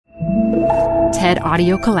TED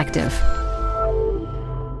Audio Collective.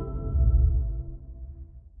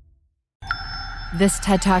 This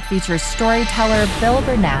TED Talk features storyteller Bill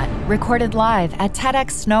Bernat, recorded live at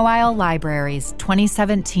TEDx Snow Isle Libraries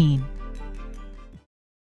 2017.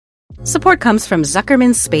 Support comes from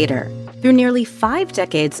Zuckerman Spader. Through nearly 5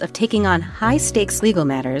 decades of taking on high-stakes legal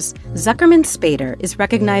matters, Zuckerman Spader is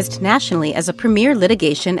recognized nationally as a premier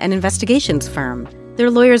litigation and investigations firm. Their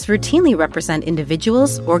lawyers routinely represent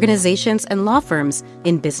individuals, organizations, and law firms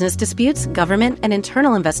in business disputes, government and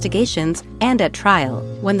internal investigations, and at trial,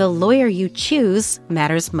 when the lawyer you choose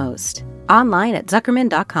matters most. Online at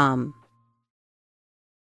Zuckerman.com.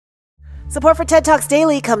 Support for TED Talks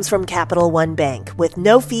Daily comes from Capital One Bank. With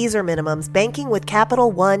no fees or minimums, banking with Capital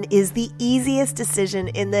One is the easiest decision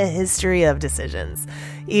in the history of decisions.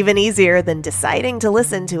 Even easier than deciding to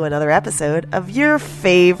listen to another episode of your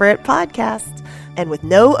favorite podcast. And with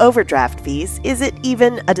no overdraft fees, is it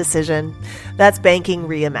even a decision? That's banking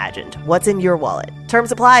reimagined. What's in your wallet?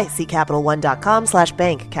 Terms apply. See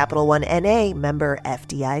CapitalOne.com/bank. Capital One N.A. member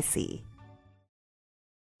FDIC.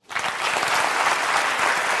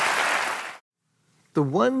 The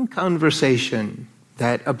one conversation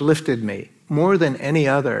that uplifted me more than any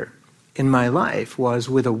other in my life was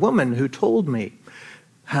with a woman who told me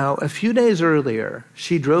how a few days earlier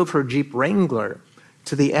she drove her Jeep Wrangler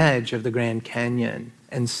to the edge of the Grand Canyon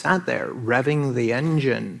and sat there revving the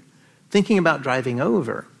engine, thinking about driving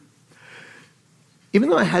over. Even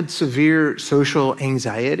though I had severe social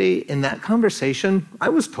anxiety, in that conversation, I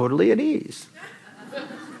was totally at ease.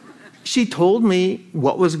 She told me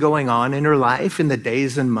what was going on in her life in the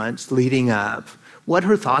days and months leading up, what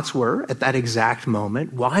her thoughts were at that exact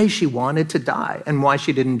moment, why she wanted to die, and why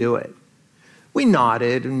she didn't do it. We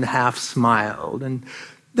nodded and half smiled, and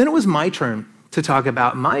then it was my turn to talk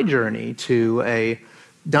about my journey to a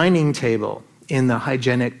dining table in the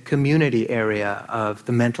hygienic community area of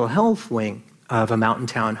the mental health wing of a mountain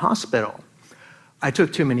town hospital. I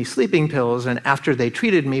took too many sleeping pills, and after they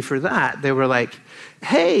treated me for that, they were like,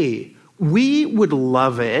 "Hey, we would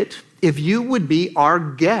love it if you would be our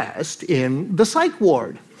guest in the psych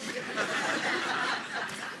ward."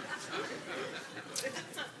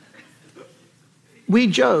 We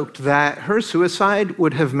joked that her suicide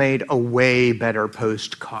would have made a way better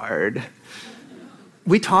postcard.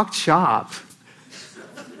 We talked shop.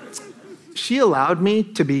 She allowed me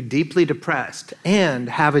to be deeply depressed and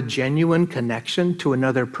have a genuine connection to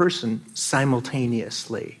another person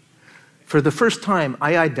simultaneously. For the first time,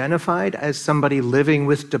 I identified as somebody living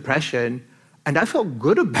with depression, and I felt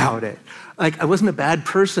good about it. Like I wasn't a bad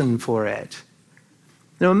person for it.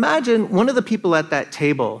 Now imagine one of the people at that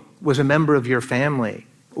table was a member of your family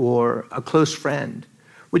or a close friend.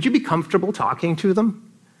 Would you be comfortable talking to them?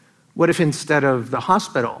 What if instead of the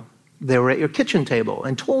hospital, they were at your kitchen table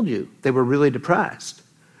and told you they were really depressed?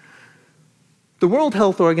 The World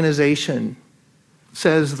Health Organization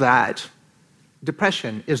says that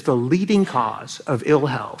depression is the leading cause of ill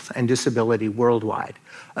health and disability worldwide,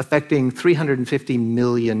 affecting 350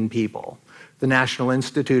 million people. The National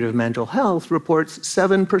Institute of Mental Health reports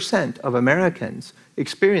 7% of Americans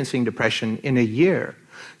experiencing depression in a year.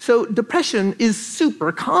 So depression is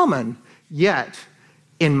super common, yet,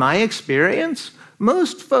 in my experience,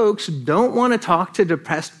 most folks don't want to talk to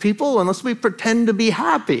depressed people unless we pretend to be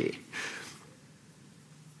happy.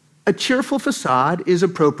 A cheerful facade is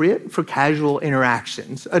appropriate for casual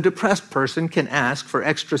interactions. A depressed person can ask for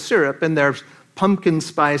extra syrup in their pumpkin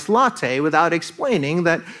spice latte without explaining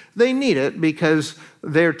that they need it because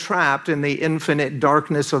they're trapped in the infinite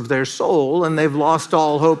darkness of their soul and they've lost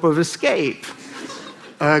all hope of escape.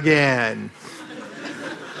 Again.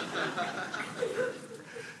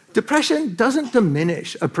 Depression doesn't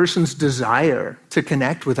diminish a person's desire to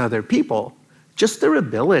connect with other people, just their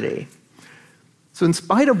ability. So in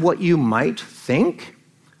spite of what you might think,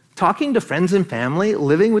 talking to friends and family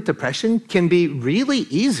living with depression can be really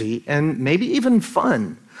easy and maybe even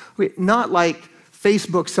fun. Not like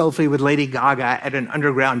Facebook selfie with Lady Gaga at an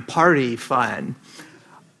underground party fun.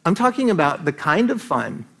 I'm talking about the kind of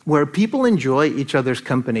fun where people enjoy each other's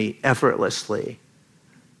company effortlessly.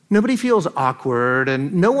 Nobody feels awkward,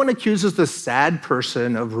 and no one accuses the sad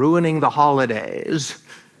person of ruining the holidays.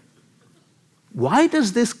 Why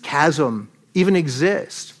does this chasm even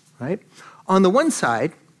exist, right? On the one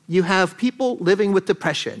side, you have people living with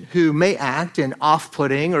depression who may act in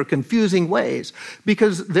off-putting or confusing ways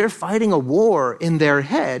because they're fighting a war in their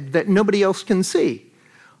head that nobody else can see.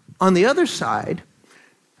 On the other side,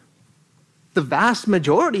 the vast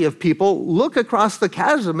majority of people look across the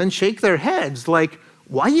chasm and shake their heads like,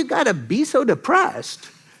 why you gotta be so depressed?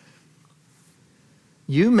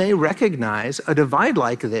 you may recognize a divide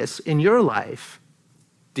like this in your life.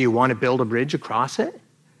 Do you want to build a bridge across it?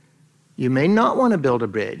 You may not want to build a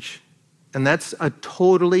bridge, and that's a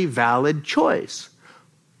totally valid choice.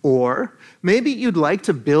 Or maybe you'd like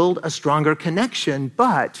to build a stronger connection,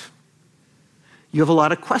 but you have a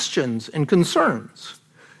lot of questions and concerns.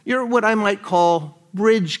 You're what I might call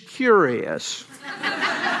bridge curious.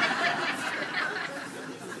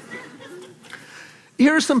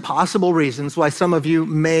 Here are some possible reasons why some of you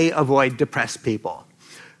may avoid depressed people.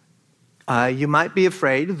 You might be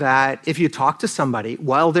afraid that if you talk to somebody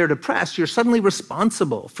while they're depressed, you're suddenly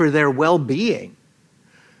responsible for their well-being.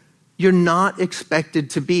 You're not expected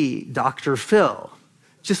to be Dr. Phil.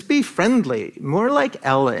 Just be friendly, more like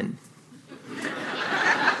Ellen.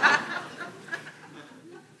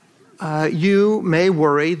 You may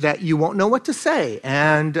worry that you won't know what to say,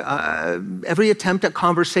 and every attempt at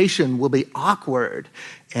conversation will be awkward.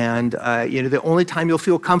 And the only time you'll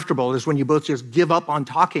feel comfortable is when you both just give up on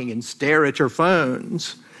talking and stare at your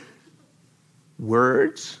phones.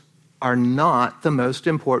 Words are not the most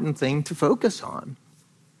important thing to focus on.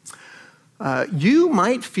 You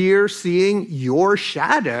might fear seeing your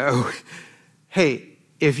shadow. Hey,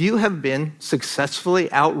 if you have been successfully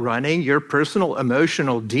outrunning your personal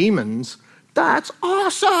emotional demons, that's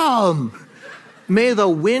awesome. May the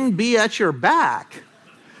wind be at your back.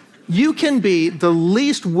 You can be the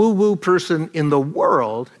least woo-woo person in the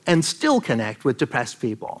world and still connect with depressed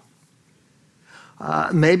people.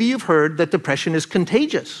 Maybe you've heard that depression is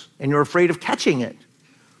contagious and you're afraid of catching it.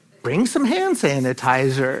 Bring some hand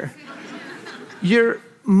sanitizer. You're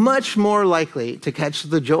much more likely to catch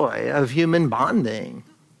the joy of human bonding.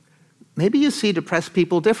 Maybe you see depressed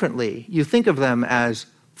people differently. You think of them as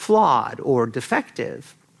flawed or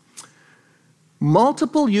defective.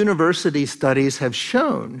 Multiple university studies have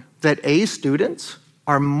shown that A students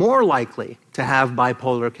are more likely to have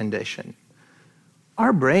bipolar condition.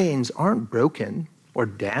 Our brains aren't broken or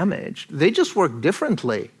damaged. They just work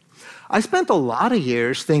differently. I spent a lot of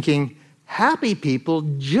years thinking, happy people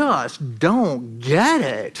just don't get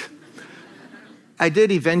it. I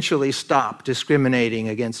did eventually stop discriminating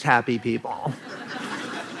against happy people.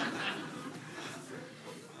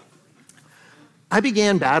 I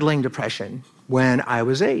began battling depression when I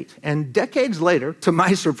was 8, and decades later, to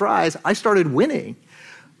my surprise, I started winning.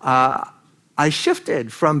 I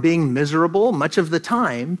shifted from being miserable much of the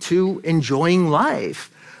time to enjoying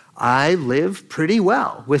life. I live pretty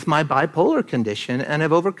well with my bipolar condition, and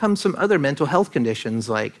I've overcome some other mental health conditions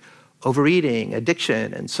like overeating,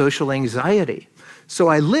 addiction, and social anxiety. So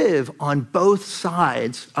I live on both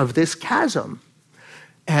sides of this chasm.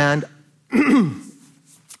 And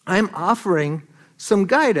I'm offering some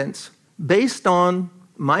guidance based on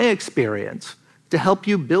my experience to help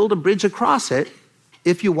you build a bridge across it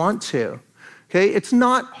if you want to. Okay, it's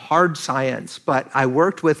not hard science, but I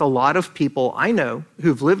worked with a lot of people I know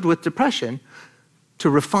who've lived with depression to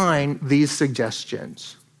refine these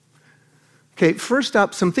suggestions. Okay, first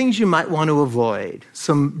up, some things you might want to avoid,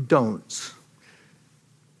 some don'ts.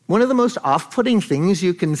 One of the most off-putting things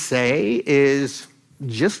you can say is,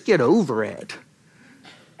 just get over it.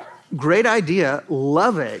 Great idea,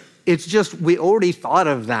 love it. It's just, we already thought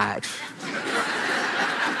of that.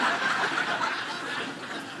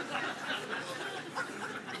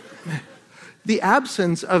 The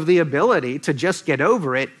absence of the ability to just get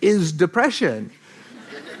over it is depression.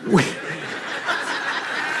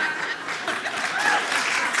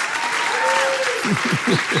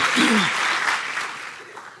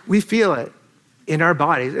 We feel it in our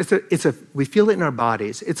bodies. We feel it in our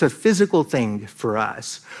bodies. It's a physical thing for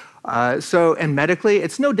us. And medically,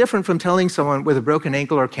 it's no different from telling someone with a broken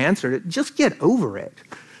ankle or cancer to just get over it.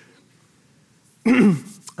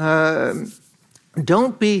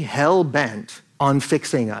 Don't be hell-bent on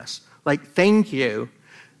fixing us. Like, thank you,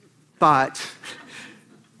 but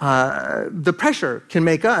the pressure can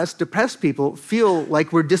make us, depressed people, feel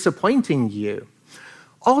like we're disappointing you.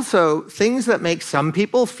 Also, things that make some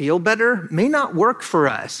people feel better may not work for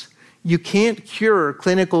us. You can't cure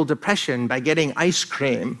clinical depression by getting ice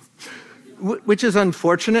cream, which is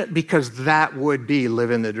unfortunate because that would be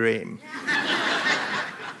living the dream.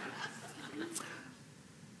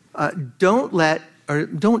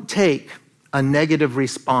 Don't take a negative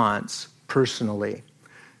response personally.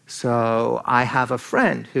 So I have a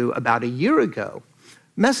friend who about a year ago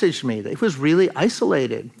messaged me that he was really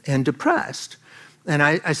isolated and depressed. And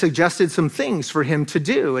I suggested some things for him to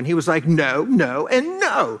do. And he was like, no, no, and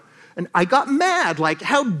no. And I got mad, like,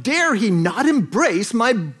 how dare he not embrace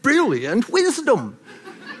my brilliant wisdom?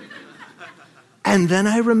 And then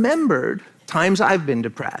I remembered times I've been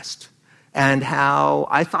depressed. and how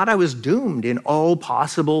I thought I was doomed in all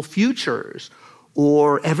possible futures,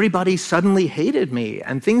 or everybody suddenly hated me,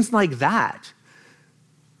 and things like that.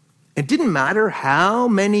 It didn't matter how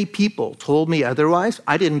many people told me otherwise,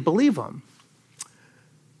 I didn't believe them.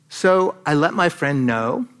 So I let my friend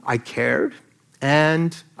know I cared,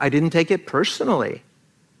 and I didn't take it personally.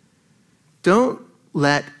 Don't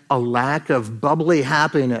let a lack of bubbly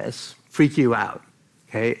happiness freak you out,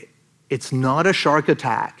 okay? It's not a shark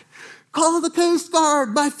attack. Call the Coast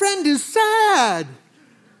Guard, my friend is sad.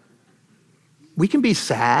 We can be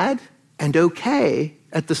sad and okay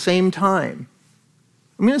at the same time.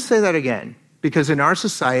 I'm going to say that again, because in our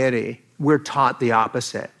society, we're taught the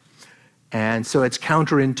opposite. And so it's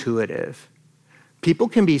counterintuitive. People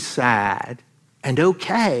can be sad and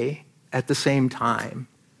okay at the same time.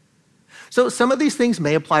 So some of these things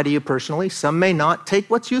may apply to you personally, some may not. Take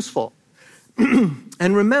what's useful.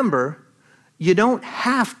 And remember, you don't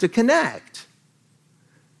have to connect.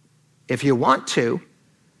 If you want to,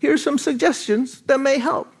 here's some suggestions that may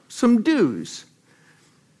help, some do's.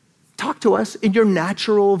 Talk to us in your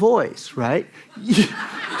natural voice, right?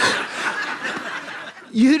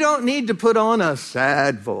 You don't need to put on a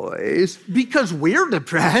sad voice because we're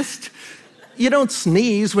depressed. You don't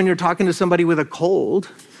sneeze when you're talking to somebody with a cold.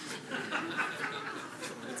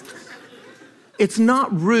 It's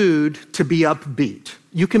not rude to be upbeat.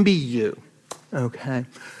 You can be you, okay?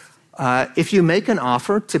 If you make an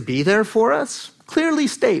offer to be there for us, clearly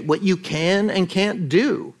state what you can and can't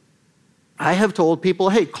do. I have told people,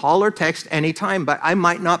 hey, call or text anytime, but I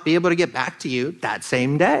might not be able to get back to you that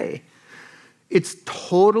same day. It's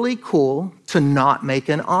totally cool to not make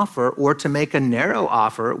an offer or to make a narrow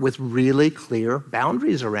offer with really clear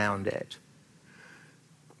boundaries around it.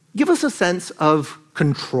 Give us a sense of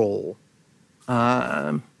control. Get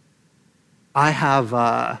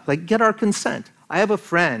our consent. I have a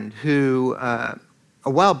friend who, a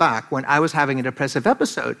while back, when I was having a depressive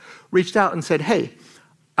episode, reached out and said, hey,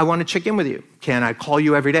 I want to check in with you. Can I call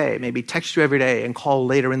you every day, maybe text you every day and call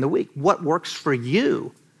later in the week? What works for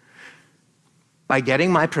you? By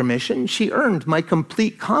getting my permission, she earned my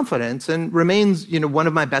complete confidence and remains, one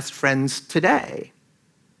of my best friends today.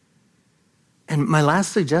 And my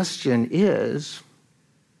last suggestion is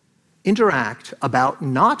interact about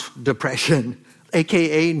not depression,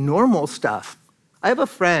 aka normal stuff. I have a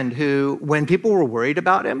friend who, when people were worried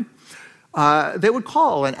about him, they would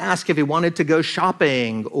call and ask if he wanted to go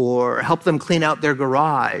shopping or help them clean out their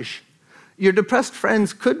garage. Your depressed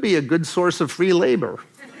friends could be a good source of free labor.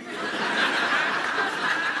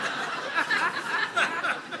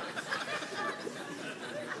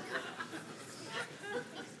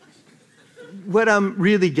 What I'm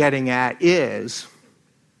really getting at is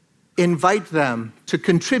invite them to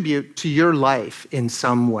contribute to your life in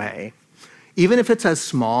some way, even if it's as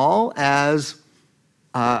small as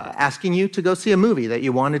asking you to go see a movie that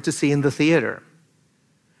you wanted to see in the theater.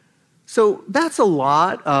 So that's a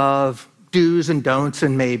lot of do's and don'ts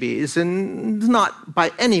and maybes, and not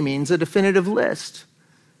by any means a definitive list.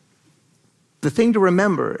 The thing to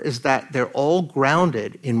remember is that they're all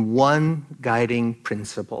grounded in one guiding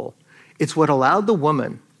principle. It's what allowed the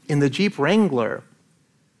woman in the Jeep Wrangler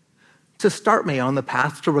to start me on the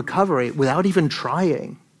path to recovery without even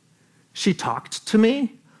trying. She talked to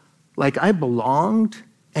me like I belonged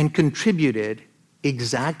and contributed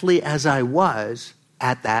exactly as I was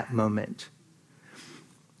at that moment.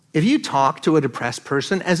 If you talk to a depressed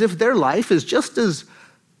person as if their life is just as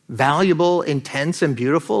valuable, intense, and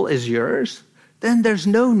beautiful as yours, then there's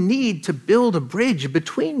no need to build a bridge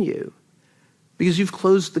between you because you've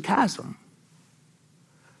closed the chasm.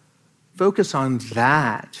 Focus on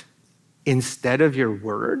that instead of your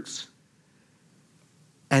words,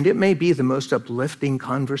 and it may be the most uplifting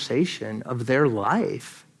conversation of their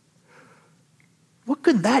life. What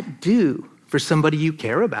could that do for somebody you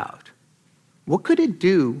care about? What could it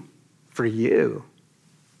do for you?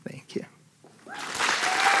 Thank you.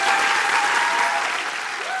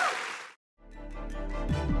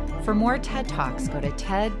 For more TED Talks, go to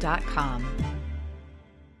TED.com.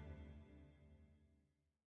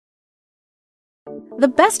 The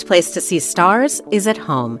best place to see stars is at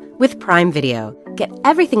home with Prime Video. Get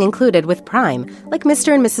everything included with Prime, like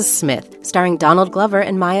Mr. and Mrs. Smith, starring Donald Glover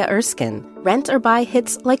and Maya Erskine. Rent or buy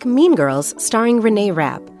hits like Mean Girls, starring Renee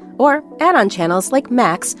Rapp. Or add-on channels like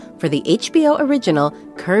Max for the HBO original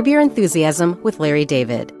Curb Your Enthusiasm with Larry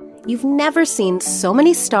David. You've never seen so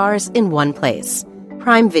many stars in one place.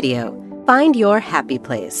 Prime Video. Find your happy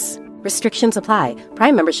place. Restrictions apply.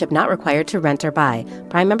 Prime membership not required to rent or buy.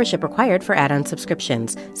 Prime membership required for add-on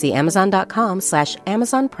subscriptions. See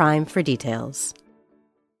Amazon.com/Amazon Prime for details.